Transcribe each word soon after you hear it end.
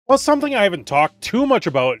Well, something I haven't talked too much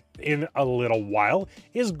about in a little while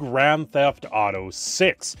is Grand Theft Auto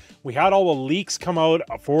 6. We had all the leaks come out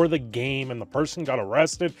for the game and the person got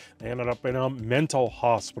arrested. They ended up in a mental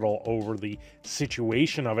hospital over the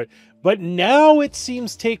situation of it. But now it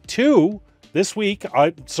seems Take-Two this week,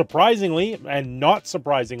 surprisingly and not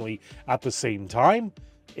surprisingly at the same time,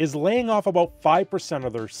 is laying off about 5%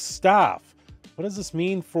 of their staff. What does this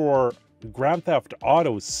mean for Grand Theft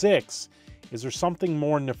Auto 6? Is there something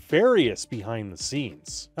more nefarious behind the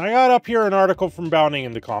scenes? I got up here an article from Bounding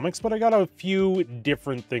into Comics, but I got a few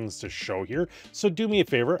different things to show here. So do me a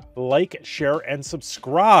favor, like, share, and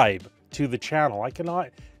subscribe to the channel. I cannot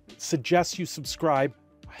suggest you subscribe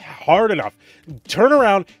hard enough. Turn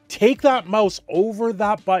around, take that mouse over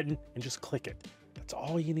that button, and just click it. That's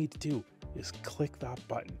all you need to do, is click that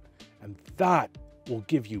button. And that will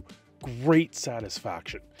give you great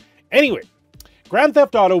satisfaction. Anyway, Grand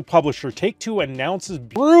Theft Auto publisher Take-Two announces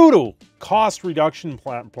brutal cost reduction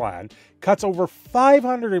plan, cuts over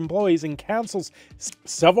 500 employees, and cancels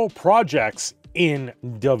several projects in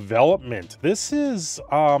development. This is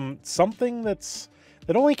something that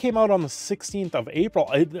only came out on the 16th of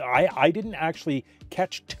April. I didn't actually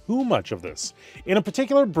catch too much of this. In a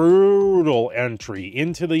particular brutal entry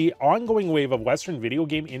into the ongoing wave of Western video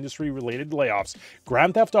game industry related layoffs,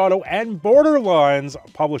 Grand Theft Auto and Borderlands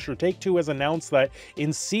publisher Take-Two has announced that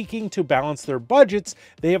in seeking to balance their budgets,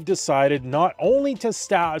 they have decided not only to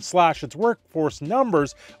slash its workforce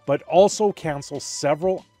numbers, but also cancel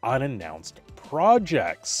several unannounced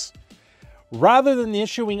projects. Rather than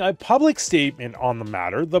issuing a public statement on the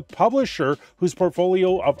matter, the publisher, whose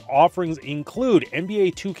portfolio of offerings include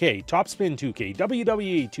NBA 2K, Topspin 2K,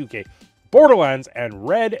 WWE 2K, Borderlands, and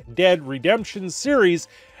Red Dead Redemption series,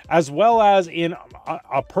 as well as in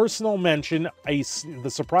a personal mention, the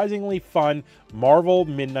surprisingly fun Marvel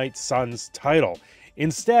Midnight Suns title.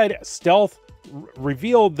 Instead, Stealth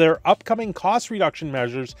revealed their upcoming cost reduction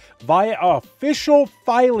measures via official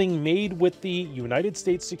filing made with the United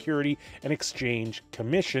States Security and Exchange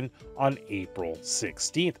Commission on April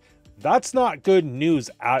 16th. That's not good news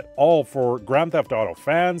at all for Grand Theft Auto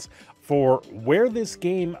fans, for where this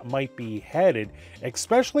game might be headed,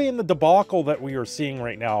 especially in the debacle that we are seeing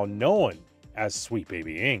right now known as Sweet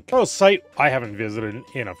Baby Inc. A site I haven't visited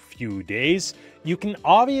in a few days. You can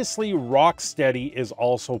obviously, Rocksteady is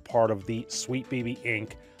also part of the Sweet Baby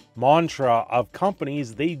Inc. mantra of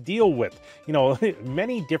companies they deal with. You know,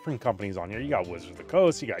 many different companies on here. You got Wizards of the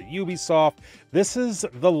Coast, you got Ubisoft. This is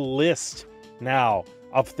the list now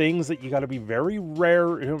of things that you got to be very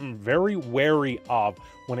wary of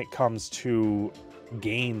when it comes to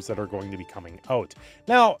games that are going to be coming out.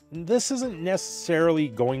 Now, this isn't necessarily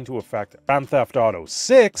going to affect Grand Theft Auto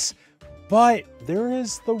 6, but there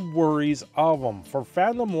is the worries of them. For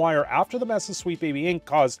Fandom Wire, after the mess of Sweet Baby Inc.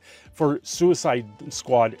 caused for Suicide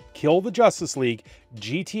Squad Kill the Justice League,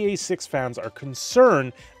 GTA 6 fans are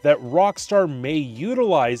concerned that Rockstar may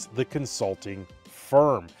utilize the consulting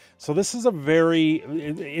firm. So this is a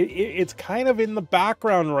it's kind of in the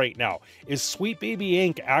background right now. Is Sweet Baby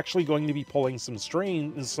Inc. actually going to be pulling some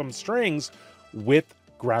strings with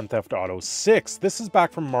Grand Theft Auto 6? This is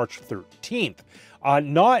back from March 13th.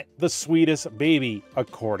 Not the sweetest baby,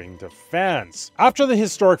 according to fans. After the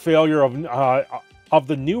historic failure of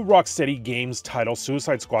the new Rocksteady games title,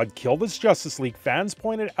 Suicide Squad Kill the Justice League, fans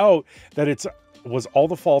pointed out that it was all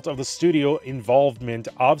the fault of the studio involvement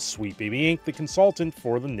of Sweet Baby Inc., the consultant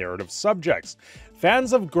for the narrative subjects.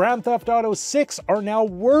 Fans of Grand Theft Auto 6 are now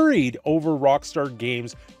worried over Rockstar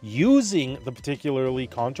Games using the particularly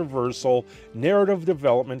controversial narrative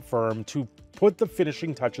development firm to put the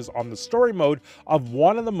finishing touches on the story mode of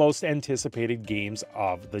one of the most anticipated games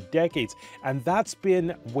of the decades. And that's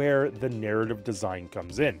been where the narrative design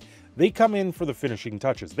comes in. They come in for the finishing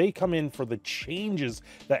touches. They come in for the changes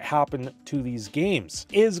that happen to these games.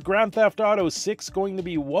 Is Grand Theft Auto 6 going to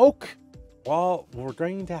be woke? Well, we're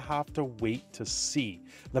going to have to wait to see.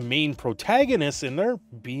 The main protagonist in there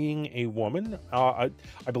being a woman, I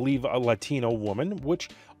believe a Latino woman, which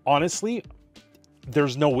honestly,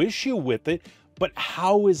 there's no issue with it. But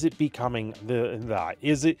how is it becoming that?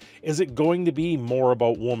 Is it going to be more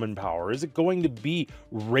about woman power? Is it going to be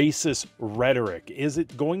racist rhetoric? Is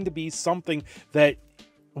it going to be something that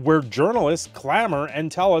where journalists clamor and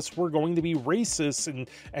tell us we're going to be racist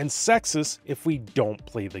and sexist if we don't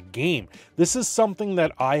play the game? This is something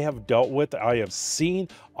that I have dealt with, I have seen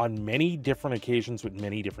on many different occasions with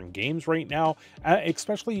many different games right now,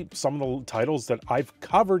 especially some of the titles that I've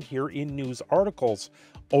covered here in news articles.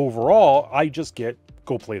 Overall, I just get,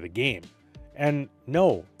 go play the game. And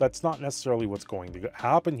no, that's not necessarily what's going to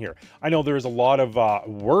happen here. I know there's a lot of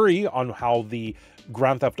worry on how the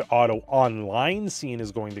Grand Theft Auto Online scene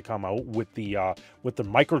is going to come out with the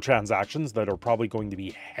microtransactions that are probably going to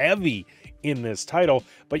be heavy in this title.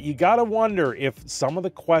 But you gotta wonder if some of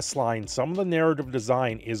the quest line, some of the narrative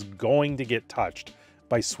design is going to get touched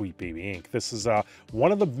by Sweet Baby Inc. This is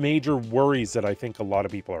one of the major worries that I think a lot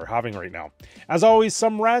of people are having right now. As always,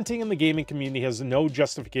 some ranting in the gaming community has no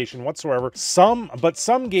justification whatsoever. But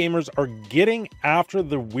some gamers are getting after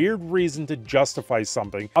the weird reason to justify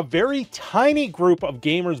something. A very tiny group of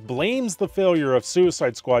gamers blames the failure of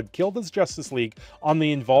Suicide Squad Killed His Justice League on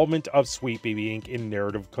the involvement of Sweet Baby Inc. in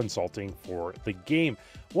narrative consulting for the game.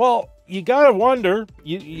 Well, you gotta wonder,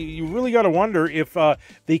 you really gotta wonder if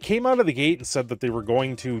they came out of the gate and said that they were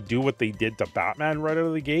going to do what they did to Batman right out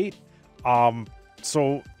of the gate.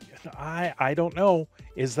 So I don't know.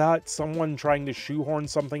 Is that someone trying to shoehorn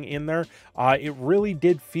something in there? It really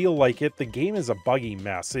did feel like it. The game is a buggy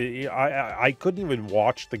mess. I couldn't even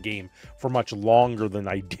watch the game for much longer than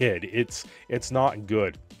I did. It's not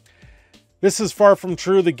good. This is far from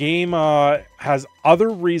true. The game has other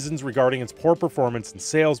reasons regarding its poor performance and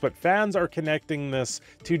sales, but fans are connecting this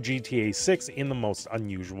to GTA 6 in the most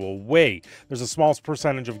unusual way. There's a small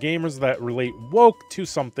percentage of gamers that relate woke to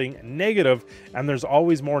something negative, and there's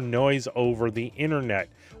always more noise over the internet.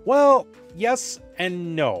 Well, yes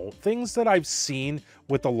and no. Things that I've seen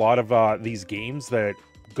with a lot of these games that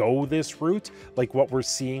go this route, like what we're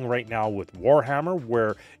seeing right now with Warhammer,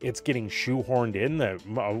 where it's getting shoehorned in that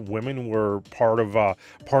women were part of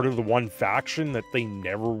the one faction that they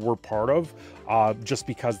never were part of, just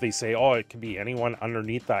because they say, oh, it could be anyone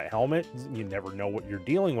underneath that helmet. You never know what you're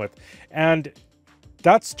dealing with, and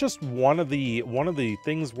that's just one of the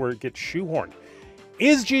things where it gets shoehorned.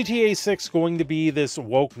 Is GTA 6 going to be this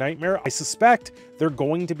woke nightmare? I suspect they're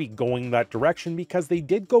going to be going that direction because they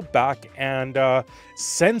did go back and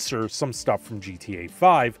censor some stuff from GTA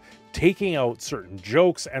 5, taking out certain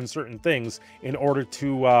jokes and certain things in order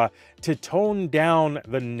to tone down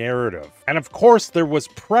the narrative. And of course, there was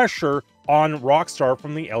pressure on Rockstar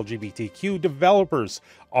from the LGBTQ developers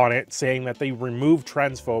on it, saying that they removed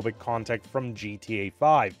transphobic content from GTA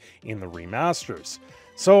 5 in the remasters.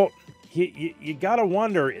 So you gotta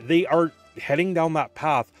wonder, they are heading down that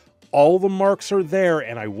path. All the marks are there,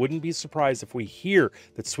 and I wouldn't be surprised if we hear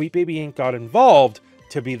that Sweet Baby Inc. got involved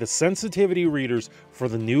to be the sensitivity readers for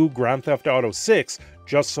the new Grand Theft Auto 6,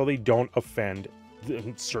 just so they don't offend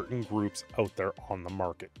certain groups out there on the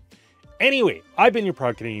market. Anyway, I've been your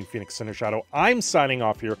proud Canadian Phoenix, Cindershadow. I'm signing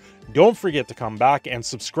off here. Don't forget to come back and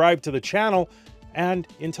subscribe to the channel. And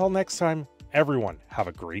until next time, everyone, have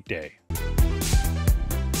a great day.